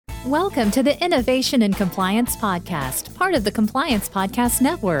Welcome to the Innovation and Compliance Podcast, part of the Compliance Podcast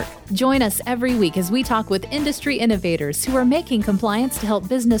Network. Join us every week as we talk with industry innovators who are making compliance to help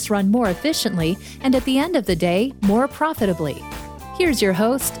business run more efficiently and at the end of the day, more profitably. Here's your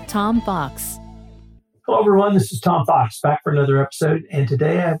host, Tom Fox. Hello, everyone. This is Tom Fox back for another episode. And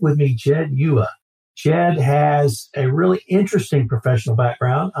today I have with me Jed Ewa. Jed has a really interesting professional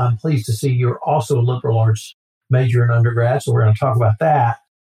background. I'm pleased to see you're also a liberal arts major in undergrad, so we're going to talk about that.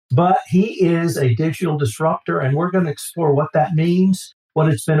 But he is a digital disruptor, and we're going to explore what that means, what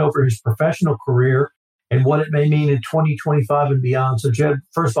it's been over his professional career, and what it may mean in 2025 and beyond. So, Jed,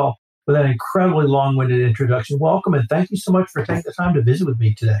 first of all, with that incredibly long-winded introduction, welcome, and thank you so much for taking the time to visit with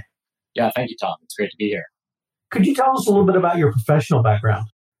me today. Yeah, thank you, Tom. It's great to be here. Could you tell us a little bit about your professional background?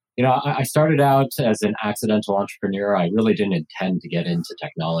 You know, I started out as an accidental entrepreneur. I really didn't intend to get into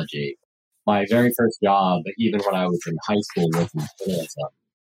technology. My very first job, even when I was in high school, was in journalism.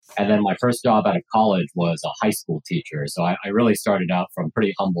 And then my first job out of college was a high school teacher. So I really started out from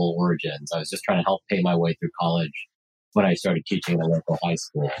pretty humble origins. I was just trying to help pay my way through college when I started teaching at a local high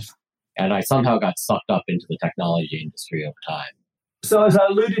school. And I somehow got sucked up into the technology industry over time. So as I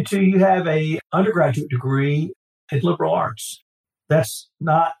alluded to, you have a undergraduate degree in liberal arts. That's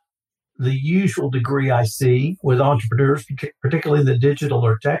not the usual degree I see with entrepreneurs, particularly in the digital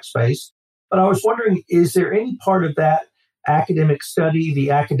or tech space. But I was wondering, is there any part of that academic study, the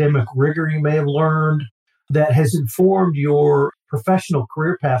academic rigor you may have learned that has informed your professional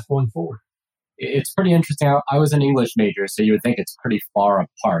career path going forward? It's pretty interesting. I was an English major, so you would think it's pretty far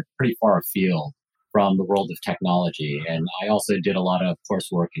apart, pretty far afield from the world of technology. And I also did a lot of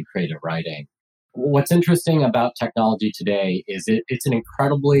coursework in creative writing. What's interesting about technology today is it's an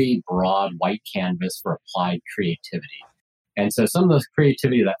incredibly broad white canvas for applied creativity. And so some of the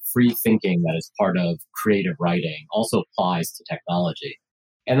creativity, that free thinking that is part of creative writing also applies to technology.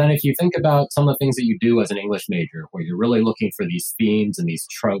 And then if you think about some of the things that you do as an English major, where you're really looking for these themes and these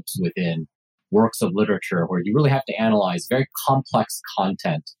tropes within works of literature, where you really have to analyze very complex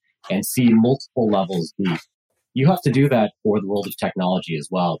content and see multiple levels deep, you have to do that for the world of technology as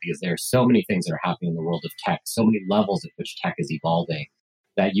well, because there are so many things that are happening in the world of tech, so many levels at which tech is evolving,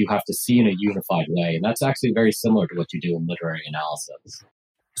 that you have to see in a unified way. And that's actually very similar to what you do in literary analysis.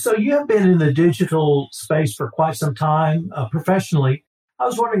 So you have been in the digital space for quite some time professionally. I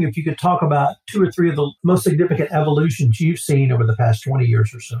was wondering if you could talk about two or three of the most significant evolutions you've seen over the past 20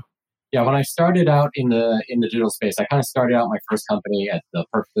 years or so. Yeah, when I started out in the digital space, I kind of started out my first company at the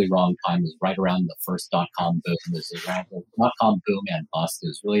perfectly wrong time. It was right around the first dot-com boom. It was around the dot-com boom and bust. It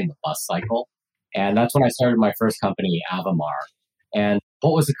was really in the bust cycle. And that's when I started my first company, Avamar. And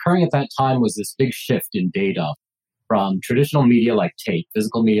what was occurring at that time was this big shift in data from traditional media like tape,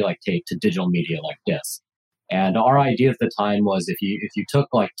 physical media like tape, to digital media like disc. And our idea at the time was if you took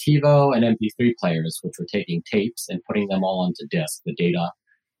like TiVo and MP3 players, which were taking tapes and putting them all onto disc, the data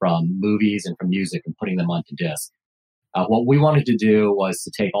from movies and from music and putting them onto disc. What we wanted to do was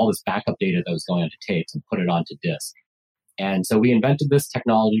to take all this backup data that was going onto tapes and put it onto disc. And so we invented this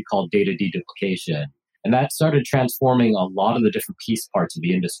technology called data deduplication. And that started transforming a lot of the different piece parts of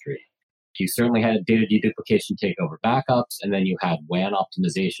the industry. You certainly had data deduplication take over backups, and then you had WAN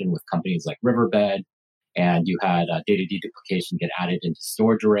optimization with companies like Riverbed, and you had data deduplication get added into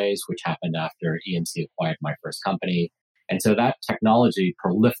storage arrays, which happened after EMC acquired my first company. And so that technology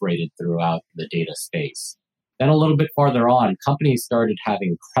proliferated throughout the data space. Then a little bit farther on, companies started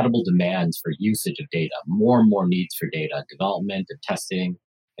having incredible demands for usage of data, more and more needs for data, development and testing,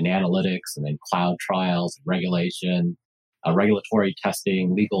 and analytics, and then cloud trials, regulation, regulatory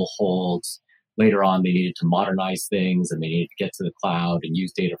testing, legal holds. Later on, they needed to modernize things, and they needed to get to the cloud and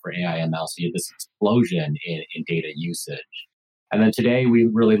use data for AI ML. So you had this explosion in data usage. And then today, we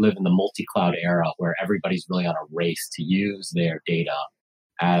really live in the multi-cloud era where everybody's really on a race to use their data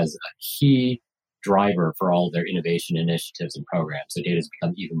as a key driver for all their innovation initiatives and programs. So data has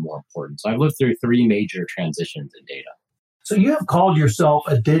become even more important. So I've lived through three major transitions in data. So you have called yourself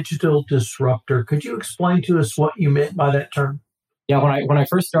a digital disruptor. Could you explain to us what you meant by that term? Yeah, when I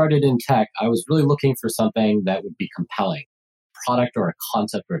first started in tech, I was really looking for something that would be compelling, a product or a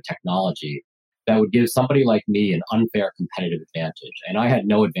concept or a technology that would give somebody like me an unfair competitive advantage. And I had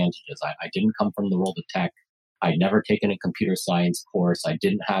no advantages. I didn't come from the world of tech. I'd never taken a computer science course. I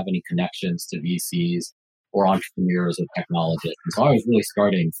didn't have any connections to VCs or entrepreneurs or technologists. And so I was really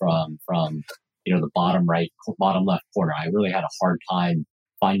starting from the bottom left corner. I really had a hard time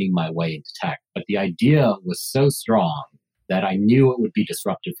finding my way into tech. But the idea was so strong that I knew it would be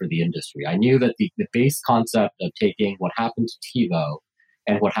disruptive for the industry. I knew that the base concept of taking what happened to TiVo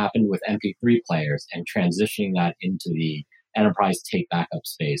and what happened with MP3 players and transitioning that into the enterprise tape backup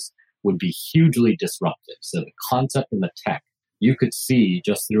space would be hugely disruptive. So the concept and the tech, you could see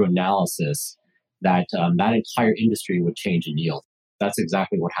just through analysis that that entire industry would change in yield. That's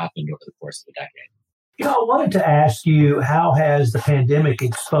exactly what happened over the course of a decade. I wanted to ask you, how has the pandemic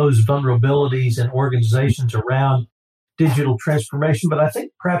exposed vulnerabilities in organizations around digital transformation? But I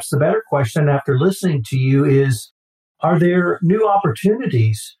think perhaps the better question after listening to you is, are there new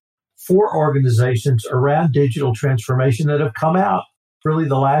opportunities for organizations around digital transformation that have come out really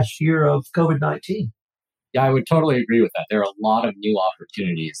the last year of COVID-19? Yeah, I would totally agree with that. There are a lot of new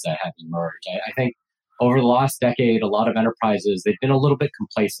opportunities that have emerged. I think over the last decade, a lot of enterprises, they've been a little bit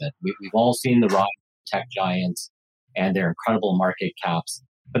complacent. We've all seen the rise of tech giants and their incredible market caps,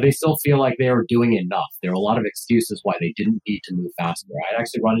 but they still feel like they are doing enough. There are a lot of excuses why they didn't need to move faster. I'd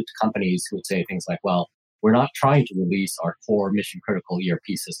actually run into companies who would say things like, well, we're not trying to release our core mission critical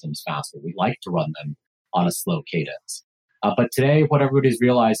ERP systems faster. We like to run them on a slow cadence. But today, what everybody's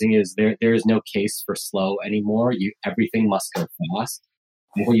realizing is there is no case for slow anymore. Everything must go fast.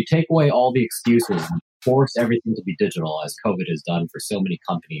 And when you take away all the excuses and force everything to be digital, as COVID has done for so many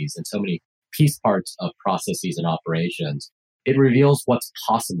companies and so many piece parts of processes and operations, it reveals what's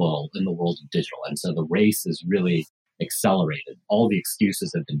possible in the world of digital. And so the race is really accelerated. All the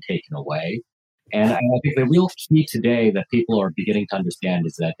excuses have been taken away. And I think the real key today that people are beginning to understand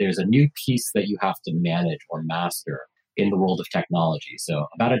is that there's a new piece that you have to manage or master in the world of technology. So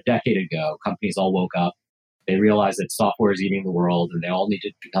about a decade ago, companies all woke up. They realized that software is eating the world and they all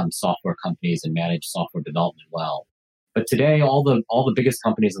needed to become software companies and manage software development well. But today, all the biggest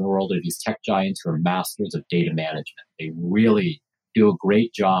companies in the world are these tech giants who are masters of data management. They really do a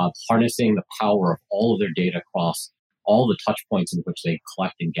great job harnessing the power of all of their data across all the touch points in which they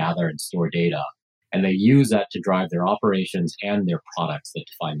collect and gather and store data. And they use that to drive their operations and their products that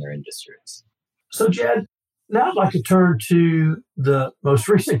define their industries. So, Jed, now I'd like to turn to the most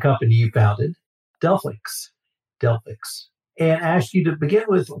recent company you founded, Delphix, and ask you to begin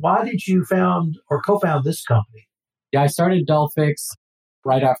with, why did you found or co-found this company? Yeah, I started Delphix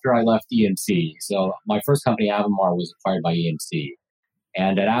right after I left EMC. So my first company, Avamar, was acquired by EMC.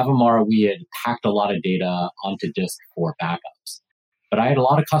 And at Avamar, we had packed a lot of data onto disk for backups. But I had a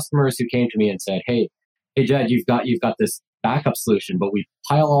lot of customers who came to me and said, hey, Jed, you've got this backup solution, but we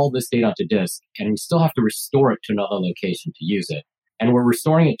pile all this data onto disk and we still have to restore it to another location to use it. And we're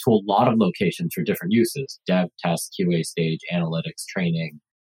restoring it to a lot of locations for different uses: dev, test, QA stage, analytics, training,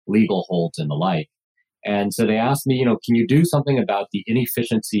 legal holds, and the like. And so they asked me, can you do something about the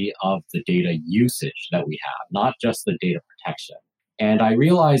inefficiency of the data usage that we have, not just the data protection? And I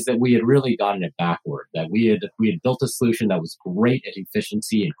realized that we had really gotten it backward, that we had built a solution that was great at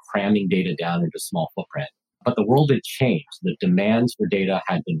efficiency and cramming data down into small footprint. But the world had changed. The demands for data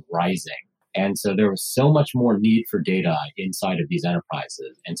had been rising. And so there was so much more need for data inside of these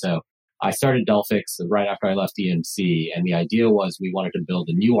enterprises. And so I started Delphix right after I left EMC. And the idea was we wanted to build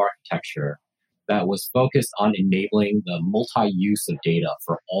a new architecture that was focused on enabling the multi-use of data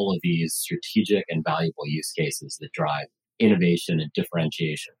for all of these strategic and valuable use cases that drive innovation and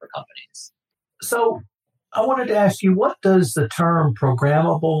differentiation for companies. So I wanted to ask you, what does the term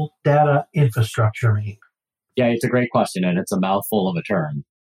programmable data infrastructure mean? Yeah, it's a great question, and it's a mouthful of a term.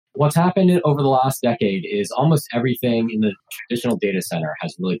 What's happened over the last decade is almost everything in the traditional data center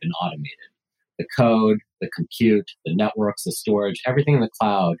has really been automated. The code, the compute, the networks, the storage, everything in the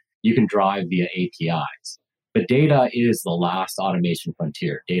cloud, you can drive via APIs. But data is the last automation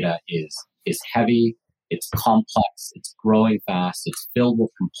frontier. Data is heavy, it's complex, it's growing fast, it's filled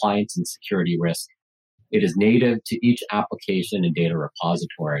with compliance and security risk. It is native to each application and data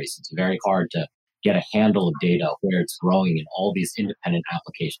repository, so it's very hard to get a handle of data where it's growing in all these independent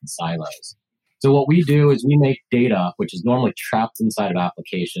application silos. So what we do is we make data, which is normally trapped inside of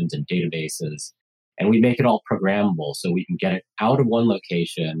applications and databases, and we make it all programmable so we can get it out of one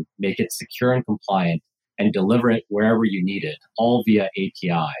location, make it secure and compliant, and deliver it wherever you need it, all via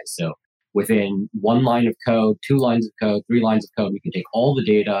APIs. So within one line of code, 2 lines of code, 3 lines of code, we can take all the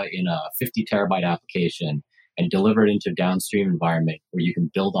data in a 50 terabyte application and deliver it into a downstream environment where you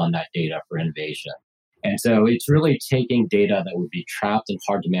can build on that data for innovation. And so it's really taking data that would be trapped and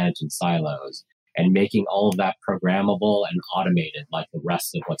hard to manage in silos and making all of that programmable and automated like the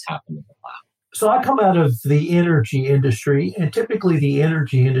rest of what's happened in the cloud. So I come out of the energy industry, and typically the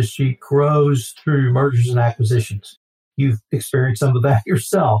energy industry grows through mergers and acquisitions. You've experienced some of that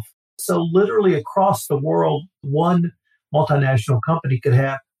yourself. So literally across the world, one multinational company could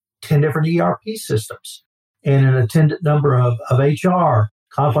have 10 different ERP systems and an attendant number of HR,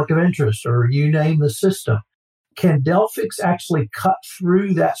 conflict of interest, or you name the system. Can Delphix actually cut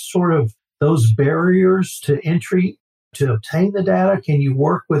through that sort of those barriers to entry to obtain the data? Can you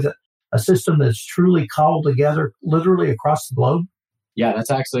work with a system that's truly cobbled together literally across the globe? Yeah,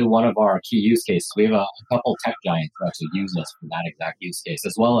 that's actually one of our key use cases. We have a couple tech giants who actually use us for that exact use case,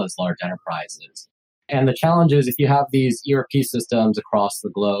 as well as large enterprises. And the challenge is if you have these ERP systems across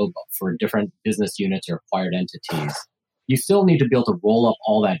the globe for different business units or acquired entities, you still need to be able to roll up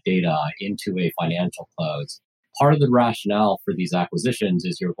all that data into a financial close. Part of the rationale for these acquisitions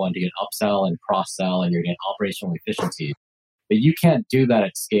is you're going to get upsell and cross-sell and you're getting operational efficiency. But you can't do that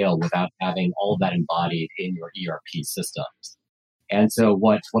at scale without having all of that embodied in your ERP systems. And so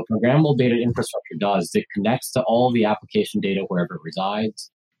what programmable data infrastructure does is it connects to all the application data wherever it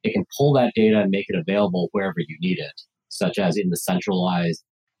resides. It can pull that data and make it available wherever you need it, such as in the centralized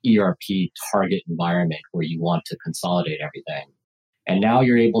ERP target environment where you want to consolidate everything. And now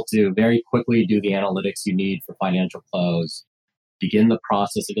you're able to very quickly do the analytics you need for financial close, begin the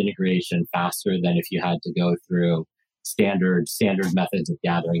process of integration faster than if you had to go through standard methods of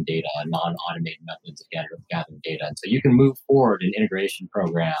gathering data and non-automated methods of gathering data. And so you can move forward an integration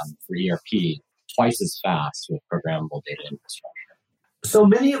program for ERP twice as fast with programmable data infrastructure. So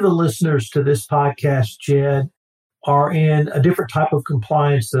many of the listeners to this podcast, Jed, are in a different type of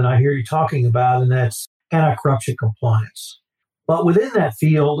compliance than I hear you talking about, and that's anti-corruption compliance. But within that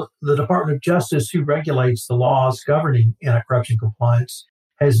field, the Department of Justice, who regulates the laws governing anti-corruption compliance,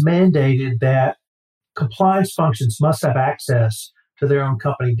 has mandated that compliance functions must have access to their own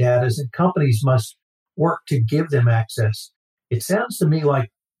company data, and companies must work to give them access. It sounds to me like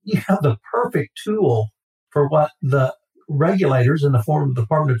you have the perfect tool for what the regulators in the form of the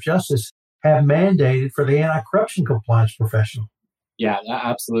Department of Justice have mandated for the anti-corruption compliance professional. Yeah,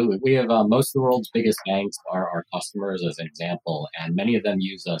 absolutely. We have most of the world's biggest banks are our customers as an example, and many of them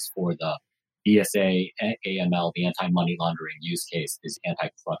use us for the BSA, AML, the anti-money laundering use case, these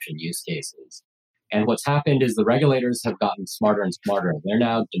anti-corruption use cases. And what's happened is the regulators have gotten smarter and smarter. They're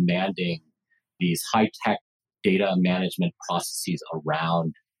now demanding these high-tech data management processes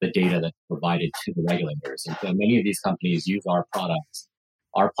around the data that's provided to the regulators. And so many of these companies use our products,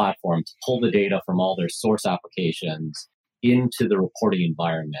 our platform, to pull the data from all their source applications into the reporting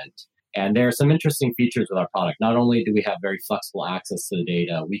environment. And there are some interesting features with our product. Not only do we have very flexible access to the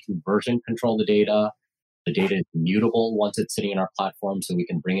data, we can version control the data. The data is mutable once it's sitting in our platform, so we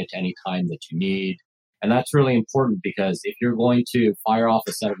can bring it to any time that you need. And that's really important because if you're going to fire off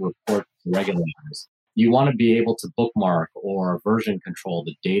a set of reports to regulators, you want to be able to bookmark or version control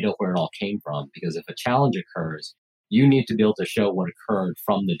the data where it all came from. Because if a challenge occurs, you need to be able to show what occurred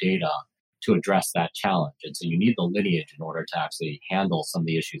from the data to address that challenge. And so you need the lineage in order to actually handle some of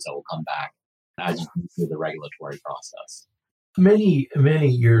the issues that will come back as you go through the regulatory process. Many, many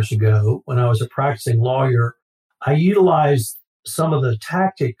years ago, when I was a practicing lawyer, I utilized some of the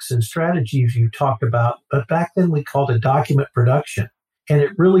tactics and strategies you talked about, but back then we called it document production. And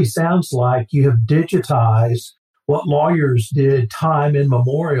it really sounds like you have digitized what lawyers did time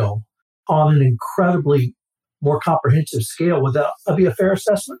immemorial on an incredibly more comprehensive scale. Would that be a fair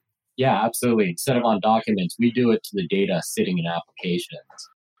assessment? Yeah, absolutely. Instead of on documents, we do it to the data sitting in applications.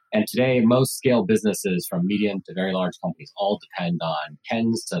 And today, most scale businesses from medium to very large companies all depend on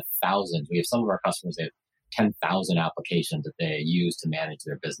tens to thousands. We have some of our customers that have 10,000 applications that they use to manage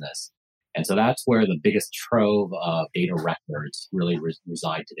their business. And so that's where the biggest trove of data records really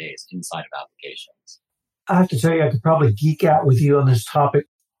reside today, is inside of applications. I have to tell you, I could probably geek out with you on this topic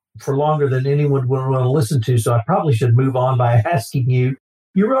for longer than anyone would want to listen to. So I probably should move on by asking you,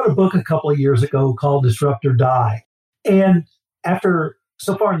 you wrote a book a couple of years ago called Disrupt or Die. And after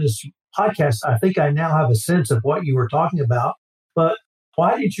so far in this podcast, I think I now have a sense of what you were talking about. But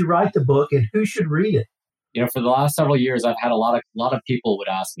why did you write the book and who should read it? You know, for the last several years, I've had a lot of people would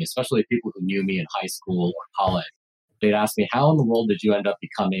ask me, especially people who knew me in high school or college. They'd ask me, how in the world did you end up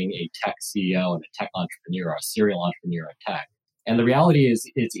becoming a tech CEO and a tech entrepreneur, or a serial entrepreneur in tech? And the reality is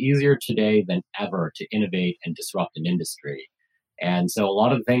it's easier today than ever to innovate and disrupt an industry. And so a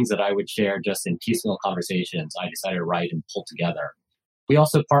lot of the things that I would share just in piecemeal conversations, I decided to write and pull together. We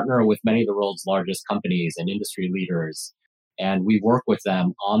also partner with many of the world's largest companies and industry leaders, and we work with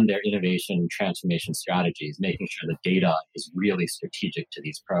them on their innovation and transformation strategies, making sure the data is really strategic to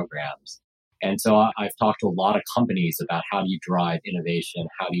these programs. And so I've talked to a lot of companies about how do you drive innovation,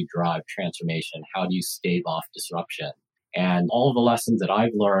 how do you drive transformation, how do you stave off disruption. And all of the lessons that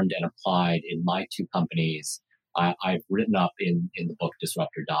I've learned and applied in my two companies, I've written up in the book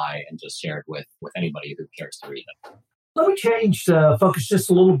Disrupt or Die and just shared with anybody who cares to read it. Let me change the focus just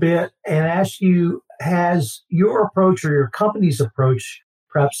a little bit and ask you, has your approach or your company's approach,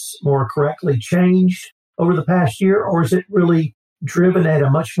 perhaps more correctly, changed over the past year, or is it really driven at a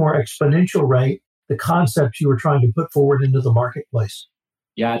much more exponential rate the concepts you were trying to put forward into the marketplace?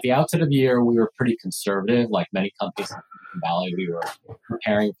 Yeah, at the outset of the year, we were pretty conservative. Like many companies in Silicon Valley, we were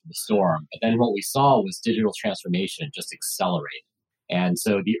preparing for the storm. But then what we saw was digital transformation just accelerate. And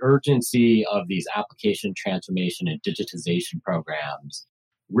so the urgency of these application transformation and digitization programs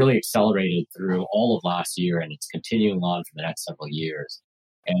really accelerated through all of last year, and it's continuing on for the next several years.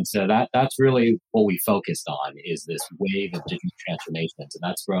 And so that's really what we focused on, is this wave of digital transformations, and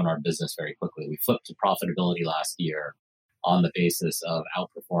that's grown our business very quickly. We flipped to profitability last year on the basis of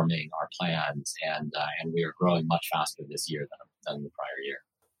outperforming our plans, and we are growing much faster this year than the prior year.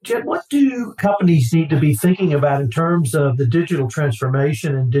 Jed, what do companies need to be thinking about in terms of the digital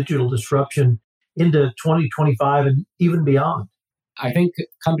transformation and digital disruption into 2025 and even beyond? I think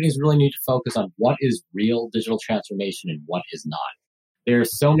companies really need to focus on what is real digital transformation and what is not. There are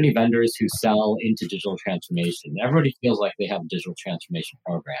so many vendors who sell into digital transformation. Everybody feels like they have a digital transformation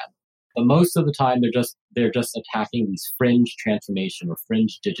program. But most of the time, they're just attacking these fringe transformation or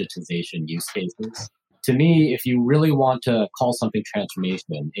fringe digitization use cases. To me, if you really want to call something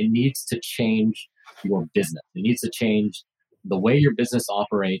transformation, it needs to change your business. It needs to change the way your business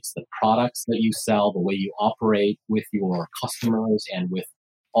operates, the products that you sell, the way you operate with your customers and with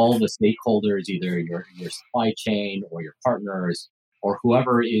all the stakeholders, either your supply chain or your partners or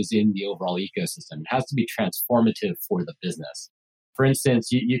whoever is in the overall ecosystem. It has to be transformative for the business. For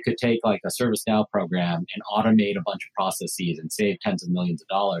instance, you could take like a ServiceNow program and automate a bunch of processes and save tens of millions of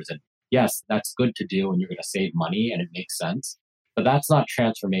dollars. And yes, that's good to do and you're going to save money and it makes sense. But that's not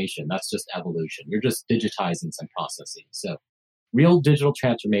transformation. That's just evolution. You're just digitizing some processes. So real digital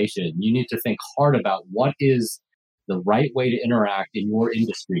transformation, you need to think hard about what is the right way to interact in your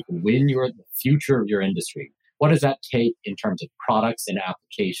industry to win the future of your industry. What does that take in terms of products and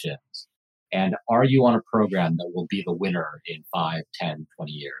applications? And are you on a program that will be the winner in 5, 10,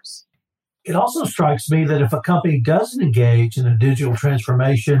 20 years? It also strikes me that if a company doesn't engage in a digital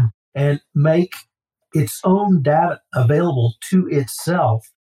transformation and make its own data available to itself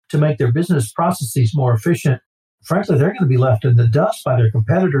to make their business processes more efficient, frankly, they're going to be left in the dust by their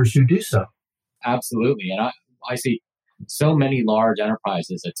competitors who do so. Absolutely. And I see so many large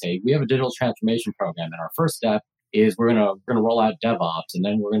enterprises that say, we have a digital transformation program, and our first step is we're going to roll out DevOps, and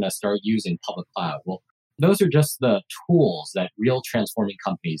then we're going to start using public cloud. Well, those are just the tools that real transforming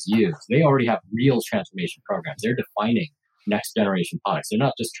companies use. They already have real transformation programs. They're defining next generation products. They're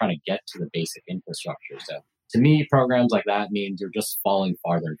not just trying to get to the basic infrastructure. So to me, programs like that means you're just falling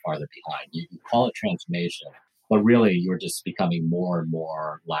farther and farther behind. You can call it transformation, but really you're just becoming more and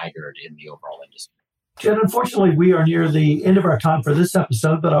more laggard in the overall industry. Jed, unfortunately, we are near the end of our time for this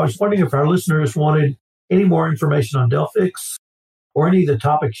episode, but I was wondering if our listeners wanted any more information on Delphix or any of the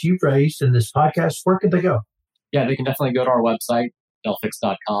topics you've raised in this podcast, where could they go? Yeah, they can definitely go to our website,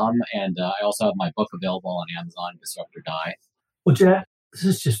 delphix.com. And I also have my book available on Amazon, Disrupt or Die. Well, Jed, this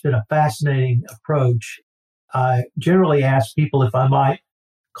has just been a fascinating approach. I generally ask people if I might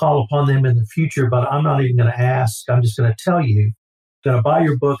call upon them in the future, but I'm not even going to ask. I'm just going to tell you. I'm going to buy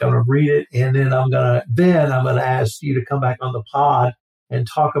your book, I'm going to read it, and then I'm going to ask you to come back on the pod and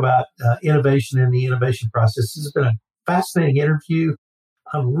talk about innovation in the innovation process. This has been a fascinating interview.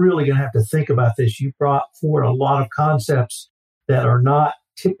 I'm really going to have to think about this. You brought forward a lot of concepts that are not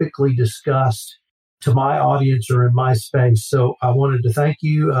typically discussed to my audience or in my space. So I wanted to thank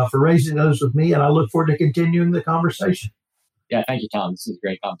you for raising those with me, and I look forward to continuing the conversation. Yeah, thank you, Tom. This is a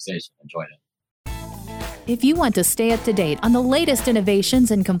great conversation. Enjoyed it. If you want to stay up to date on the latest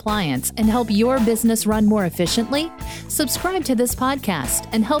innovations in compliance and help your business run more efficiently, subscribe to this podcast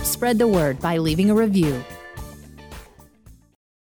and help spread the word by leaving a review.